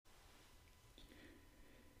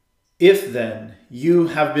If then you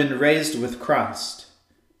have been raised with Christ,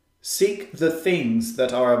 seek the things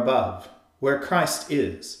that are above, where Christ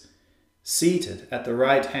is, seated at the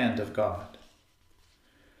right hand of God.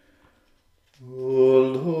 O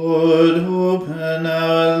Lord, open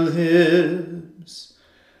our lips,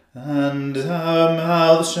 and our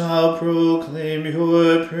mouth shall proclaim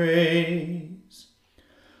your praise.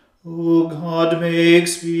 O God, make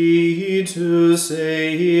speed to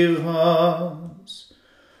save us.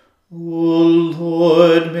 O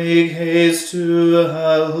Lord, make haste to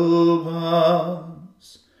help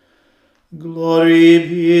us. Glory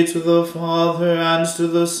be to the Father, and to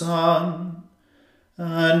the Son,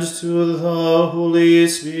 and to the Holy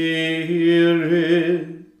Spirit,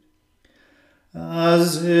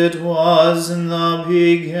 as it was in the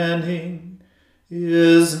beginning,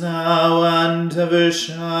 is now, and ever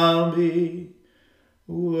shall be,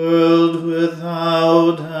 world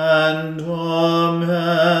without end.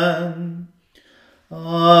 Amen.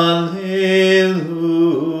 Alleluia.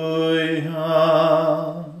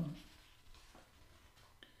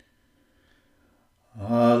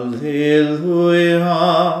 Alleluia.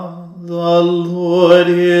 The Lord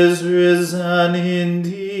is risen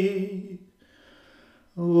indeed.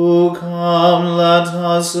 O come, let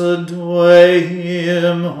us adore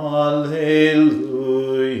him. Alleluia.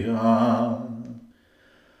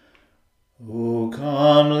 O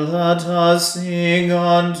come, let us sing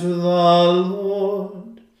unto the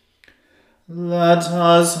Lord. Let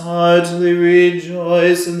us heartily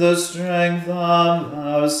rejoice in the strength of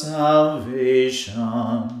our salvation.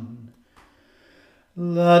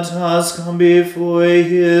 Let us come before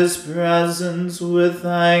his presence with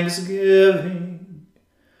thanksgiving,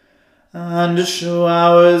 and show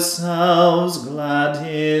ourselves glad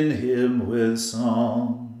in him with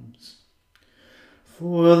songs.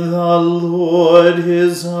 For the Lord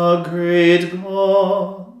is a great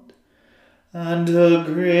God, and a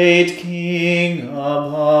great King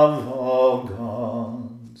above all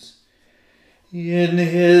gods. In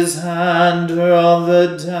his hand are all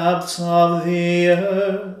the depths of the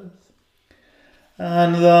earth,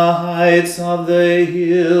 and the heights of the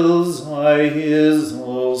hills are his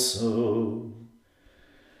also.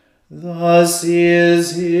 The sea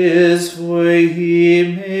is his, for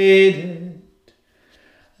he made it,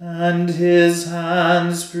 and his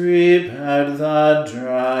hands prepared the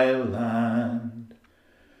dry land.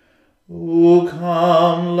 O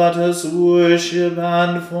come, let us worship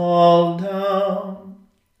and fall down,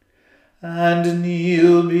 and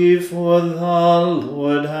kneel before the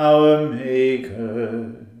Lord our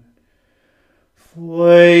Maker.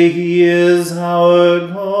 For he is our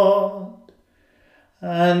God,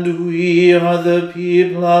 and we are the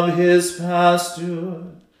people of his pasture,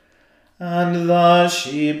 and the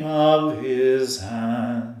sheep of his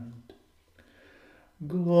hand.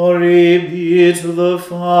 Glory be to the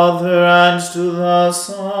Father, and to the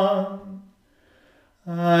Son,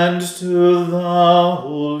 and to the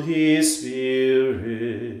Holy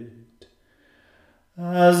Spirit,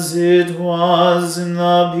 as it was in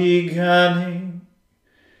the beginning,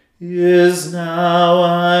 is now,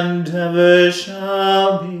 and ever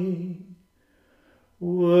shall be,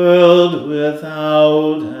 world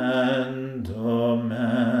without end.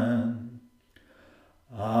 Amen.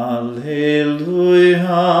 Alleluia.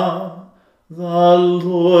 The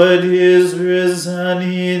Lord is risen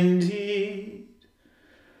indeed.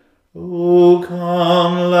 O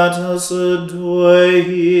come, let us adore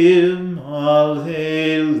him.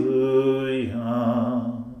 Alleluia.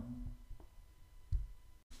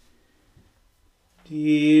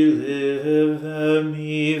 Deliver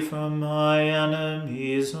me from my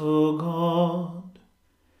enemies, O God.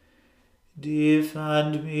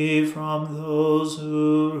 Defend me from those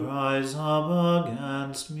who rise up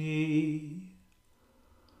against me.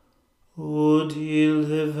 O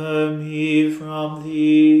deliver me from the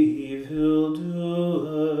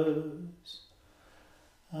evildoers,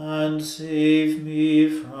 and save me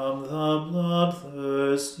from the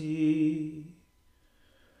bloodthirsty.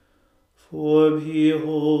 For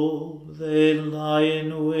behold, they lie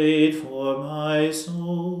in wait for my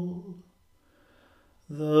soul.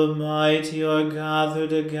 The mighty are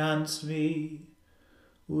gathered against me,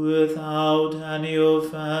 without any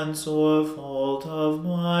offense or fault of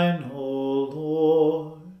mine, O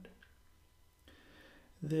Lord.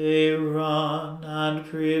 They run and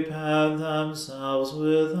prepare themselves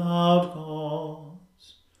without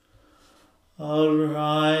cause.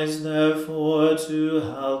 Arise, therefore, to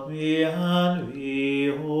help me, and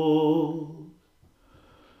behold.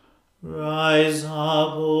 Rise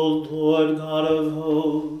up, O Lord God of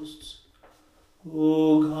hosts,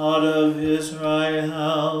 O God of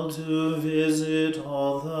Israel, to visit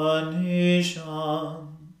all the nations.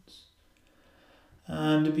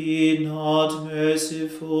 And be not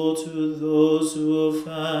merciful to those who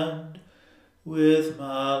offend with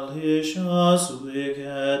malicious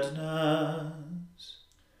wickedness.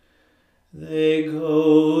 They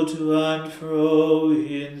go to and fro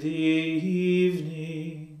in the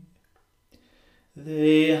evening.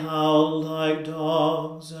 They howl like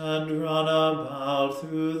dogs and run about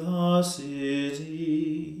through the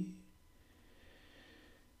city.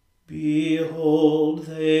 Behold,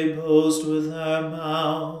 they boast with their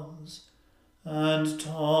mouths, and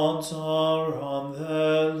taunts are on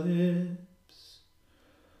their lips.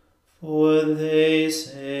 For they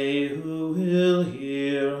say, who will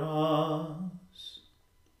hear us?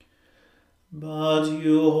 But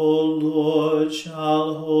you, O Lord,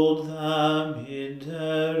 shall hold them in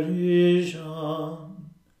derision,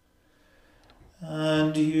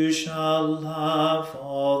 and you shall laugh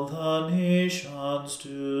all the nations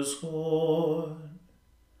to scorn.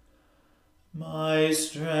 My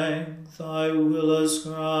strength I will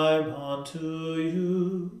ascribe unto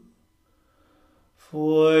you,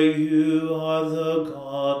 for you are the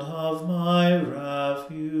God of my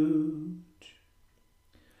refuge.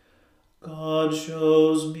 God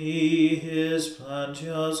shows me his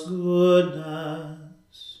plenteous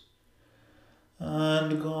goodness,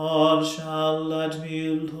 and God shall let me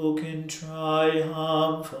look in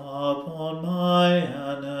triumph upon my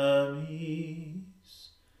enemies.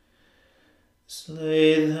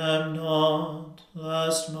 Slay them not,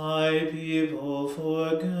 lest my people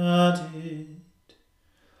forget it,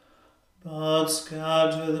 but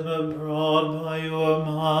scatter them abroad by your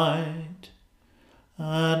might,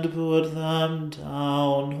 and put them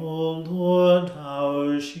down, O Lord,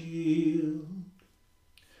 our shield.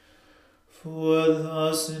 For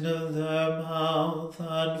the sin of their mouth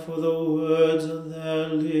and for the words of their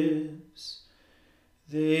lips,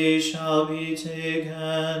 they shall be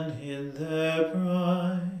taken in their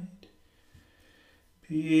pride,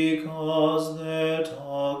 because their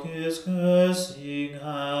talk is cursing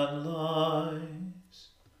and lies.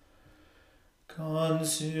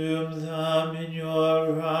 Consume them in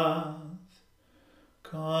your wrath,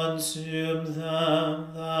 consume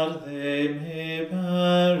them that they may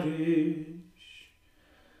perish.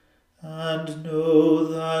 And know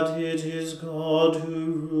that it is God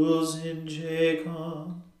who rules in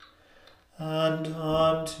Jacob, and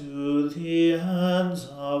unto the ends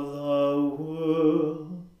of the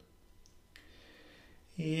world.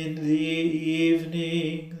 In the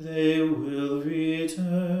evening they will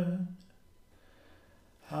return,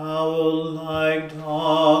 howl like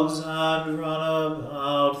dogs and run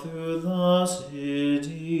about through the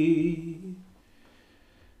city.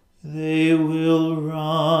 They will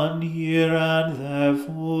run here and there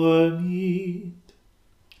for meat,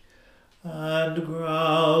 and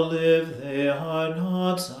growl if they are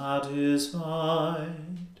not satisfied.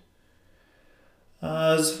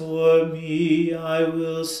 As for me, I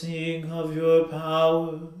will sing of your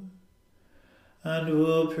power, and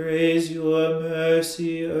will praise your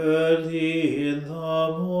mercy early in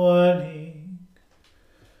the morning.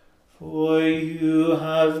 For you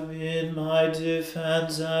have been my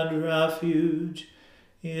defense and refuge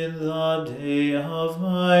in the day of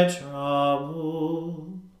my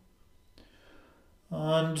trouble.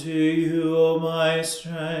 Unto you, O my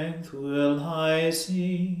strength, will I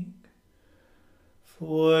sing.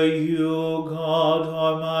 For you, O God,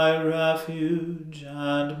 are my refuge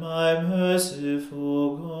and my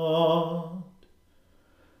merciful God.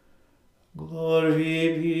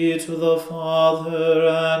 Glory be to the Father,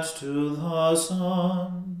 and to the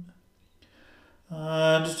Son,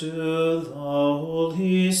 and to the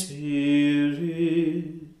Holy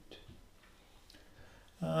Spirit,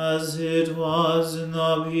 as it was in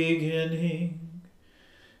the beginning,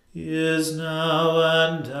 is now,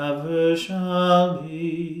 and ever shall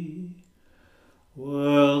be,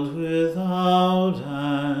 world without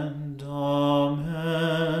end.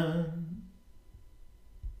 Amen.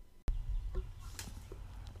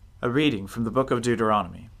 A reading from the book of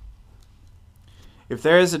Deuteronomy. If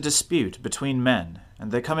there is a dispute between men,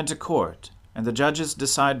 and they come into court, and the judges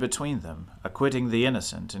decide between them, acquitting the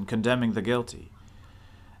innocent and condemning the guilty,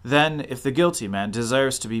 then, if the guilty man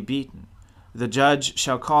deserves to be beaten, the judge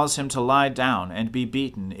shall cause him to lie down and be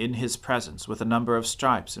beaten in his presence with a number of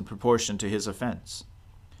stripes in proportion to his offense.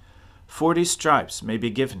 40 stripes may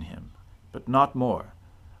be given him, but not more,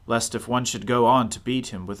 lest if one should go on to beat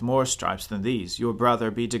him with more stripes than these, your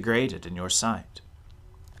brother be degraded in your sight.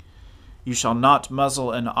 You shall not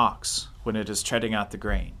muzzle an ox when it is treading out the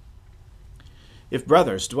grain. If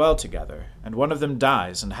brothers dwell together, and one of them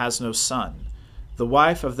dies and has no son, The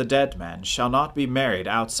wife of the dead man shall not be married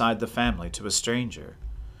outside the family to a stranger.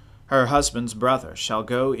 Her husband's brother shall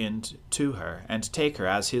go in to her and take her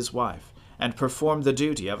as his wife, and perform the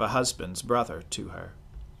duty of a husband's brother to her.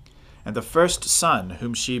 And the first son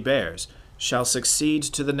whom she bears shall succeed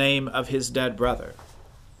to the name of his dead brother,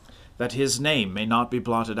 that his name may not be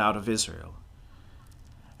blotted out of Israel.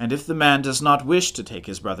 And if the man does not wish to take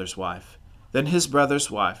his brother's wife, then his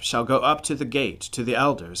brother's wife shall go up to the gate to the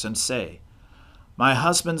elders and say, My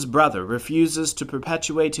husband's brother refuses to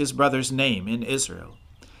perpetuate his brother's name in Israel.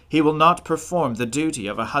 He will not perform the duty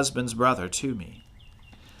of a husband's brother to me.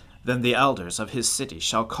 Then the elders of his city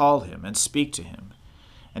shall call him and speak to him.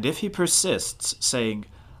 And if he persists, saying,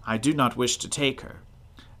 I do not wish to take her,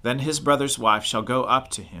 then his brother's wife shall go up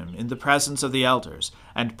to him in the presence of the elders,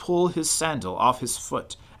 and pull his sandal off his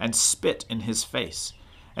foot, and spit in his face.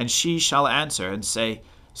 And she shall answer and say,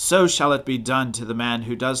 So shall it be done to the man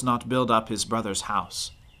who does not build up his brother's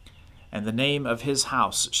house. And the name of his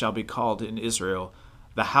house shall be called in Israel,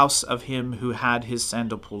 the house of him who had his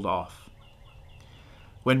sandal pulled off.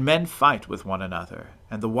 When men fight with one another,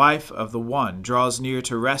 and the wife of the one draws near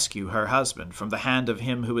to rescue her husband from the hand of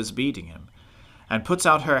him who is beating him, and puts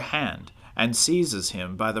out her hand, and seizes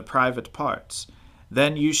him by the private parts,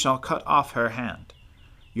 then you shall cut off her hand.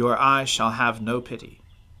 Your eye shall have no pity.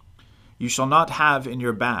 You shall not have in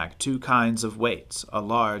your bag 2 kinds of weights, a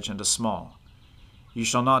large and a small. You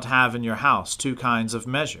shall not have in your house 2 kinds of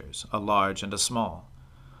measures, a large and a small.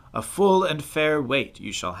 A full and fair weight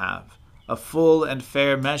you shall have, a full and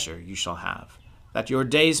fair measure you shall have, that your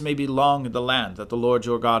days may be long in the land that the Lord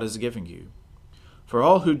your God is giving you. For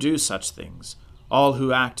all who do such things, all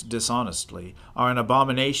who act dishonestly, are an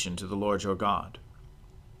abomination to the Lord your God.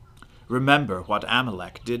 Remember what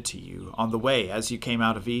Amalek did to you on the way as you came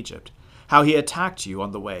out of Egypt, how he attacked you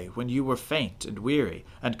on the way when you were faint and weary,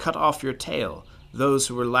 and cut off your tail, those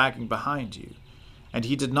who were lagging behind you. And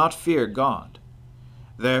he did not fear God.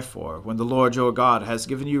 Therefore, when the Lord your God has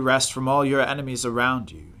given you rest from all your enemies around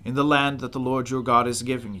you, in the land that the Lord your God is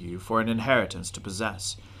giving you for an inheritance to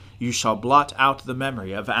possess, you shall blot out the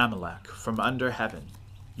memory of Amalek from under heaven.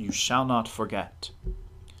 You shall not forget.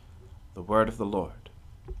 The word of the Lord.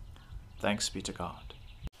 Thanks be to God.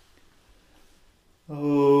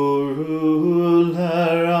 O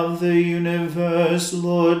ruler of the universe,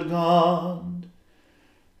 Lord God,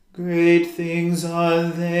 great things are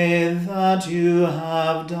they that you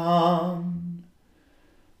have done,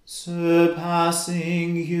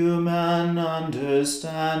 surpassing human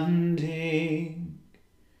understanding.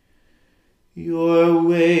 Your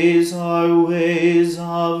ways are ways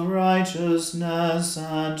of righteousness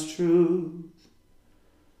and truth.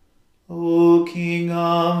 O King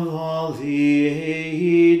of all the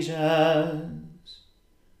ages,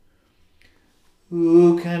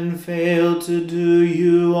 who can fail to do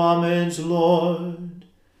you homage, Lord,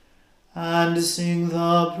 and sing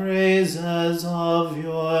the praises of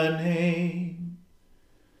your name?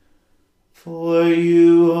 For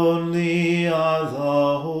you only are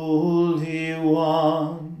the Holy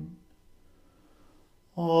One.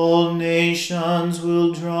 All nations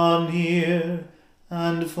will draw near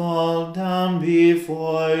and fall down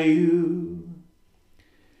before you,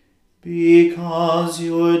 because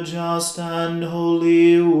your just and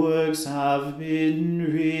holy works have been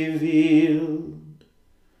revealed.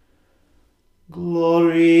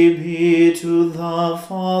 Glory be to the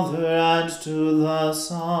Father and to the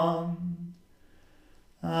Son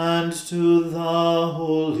and to the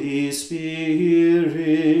Holy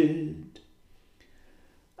Spirit,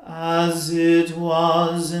 as it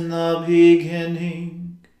was in the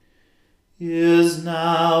beginning, is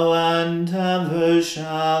now, and ever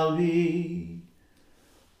shall be,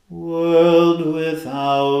 world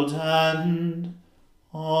without end.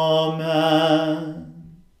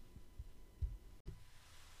 Amen.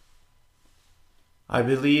 I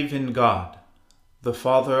believe in God, the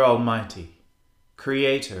Father Almighty,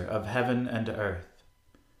 Creator of heaven and earth.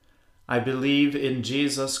 I believe in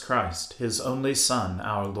Jesus Christ, his only Son,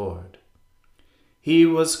 our Lord. He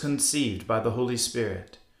was conceived by the Holy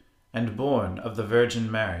Spirit and born of the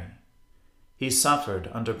Virgin Mary. He suffered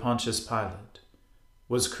under Pontius Pilate,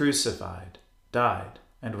 was crucified, died,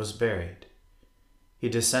 and was buried. He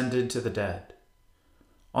descended to the dead.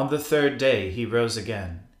 On the 3rd day he rose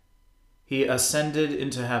again. He ascended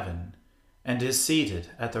into heaven and is seated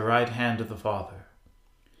at the right hand of the Father.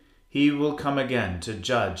 He will come again to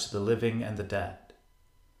judge the living and the dead.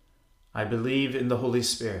 I believe in the Holy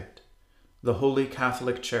Spirit, the Holy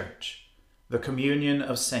Catholic Church, the communion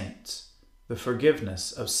of saints, the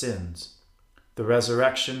forgiveness of sins, the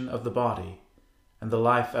resurrection of the body, and the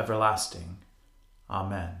life everlasting.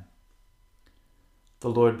 Amen. The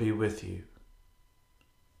Lord be with you.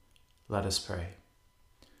 Let us pray.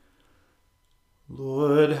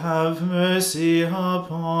 Lord, have mercy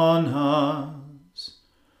upon us.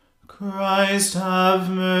 Christ, have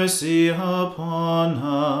mercy upon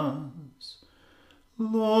us.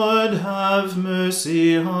 Lord, have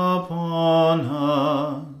mercy upon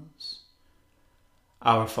us.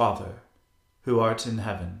 Our Father, who art in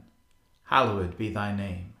heaven, hallowed be thy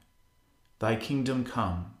name. Thy kingdom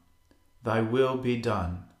come, thy will be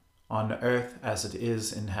done, on earth as it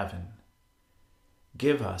is in heaven.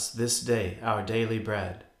 Give us this day our daily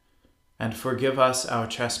bread, and forgive us our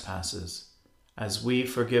trespasses, as we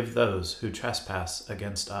forgive those who trespass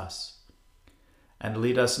against us. And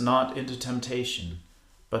lead us not into temptation,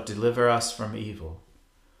 but deliver us from evil.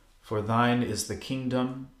 For thine is the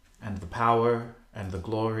kingdom, and the power, and the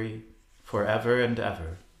glory, forever and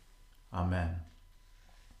ever. Amen.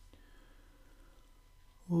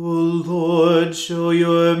 O Lord, show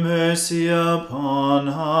your mercy upon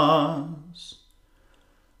us,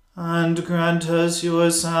 and grant us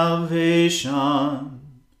your salvation.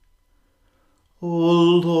 O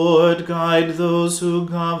Lord, guide those who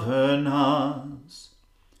govern us,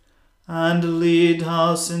 and lead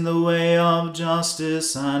us in the way of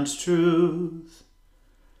justice and truth.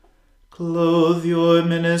 Clothe your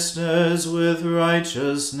ministers with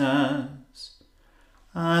righteousness,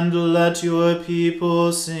 and let your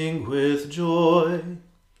people sing with joy.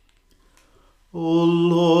 O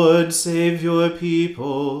Lord, save your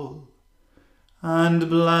people, and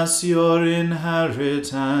bless your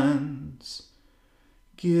inheritance.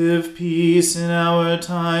 Give peace in our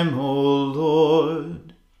time, O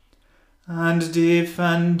Lord, and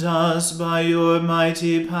defend us by your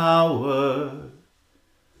mighty power.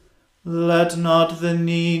 Let not the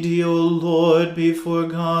needy, O Lord, be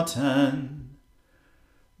forgotten,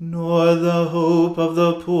 nor the hope of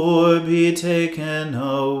the poor be taken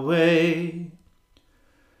away.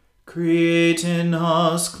 Create in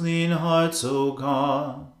us clean hearts, O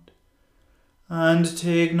God, and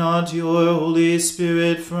take not your Holy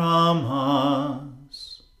Spirit from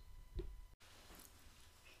us.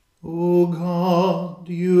 O God,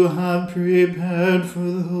 you have prepared for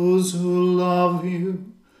those who love you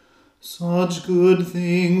such good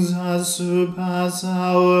things as surpass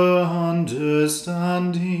our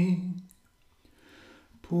understanding.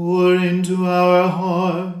 Pour into our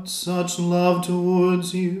hearts such love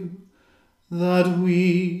towards you, that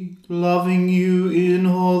we, loving you in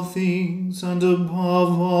all things and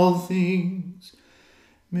above all things,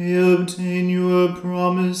 may obtain your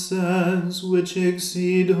promises which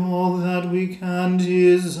exceed all that we can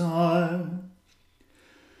desire.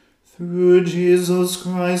 Through Jesus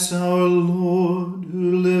Christ our Lord,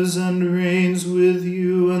 who lives and reigns with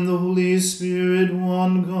you and the Holy Spirit,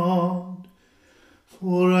 one God,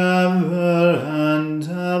 forever and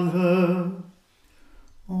ever.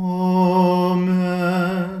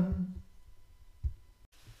 Amen.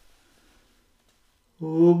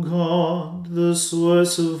 O God, the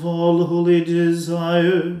source of all holy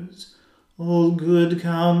desires, all good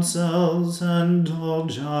counsels, and all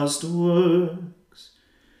just works,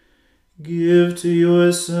 give to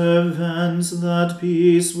your servants that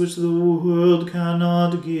peace which the world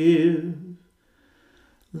cannot give,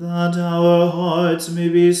 that our hearts may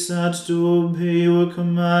be set to obey your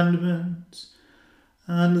commandments,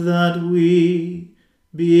 and that we,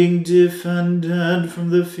 being defended from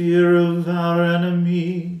the fear of our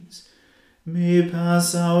enemies, may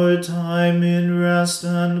pass our time in rest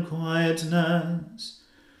and quietness,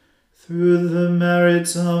 through the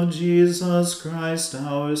merits of Jesus Christ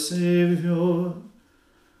our Saviour.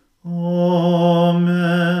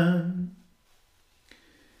 Amen.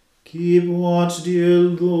 Keep watch, dear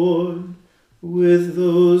Lord, with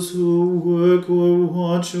those who work or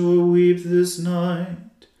watch or weep this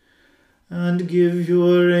night, and give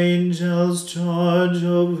your angels charge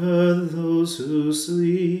over those who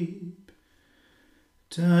sleep.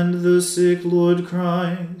 Tend the sick, Lord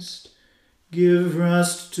Christ. Give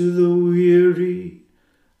rest to the weary,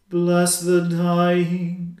 bless the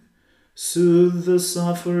dying, soothe the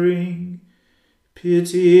suffering,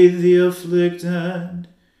 pity the afflicted,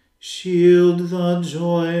 shield the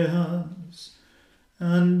joyous,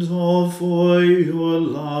 and all for your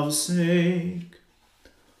love's sake.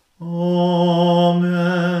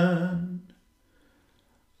 Amen.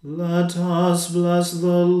 Let us bless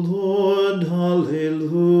the Lord.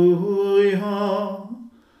 Alleluia.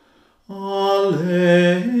 Alleluia.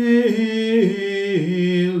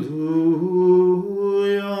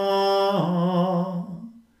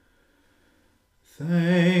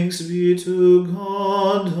 Thanks be to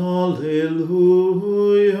God.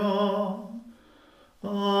 Alleluia.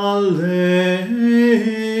 Alleluia.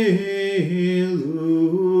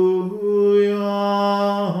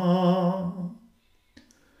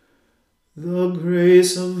 The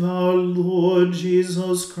grace of our Lord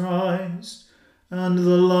Jesus Christ, and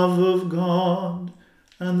the love of God,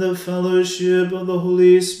 and the fellowship of the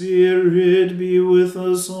Holy Spirit be with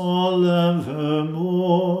us all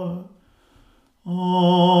evermore.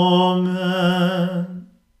 Amen.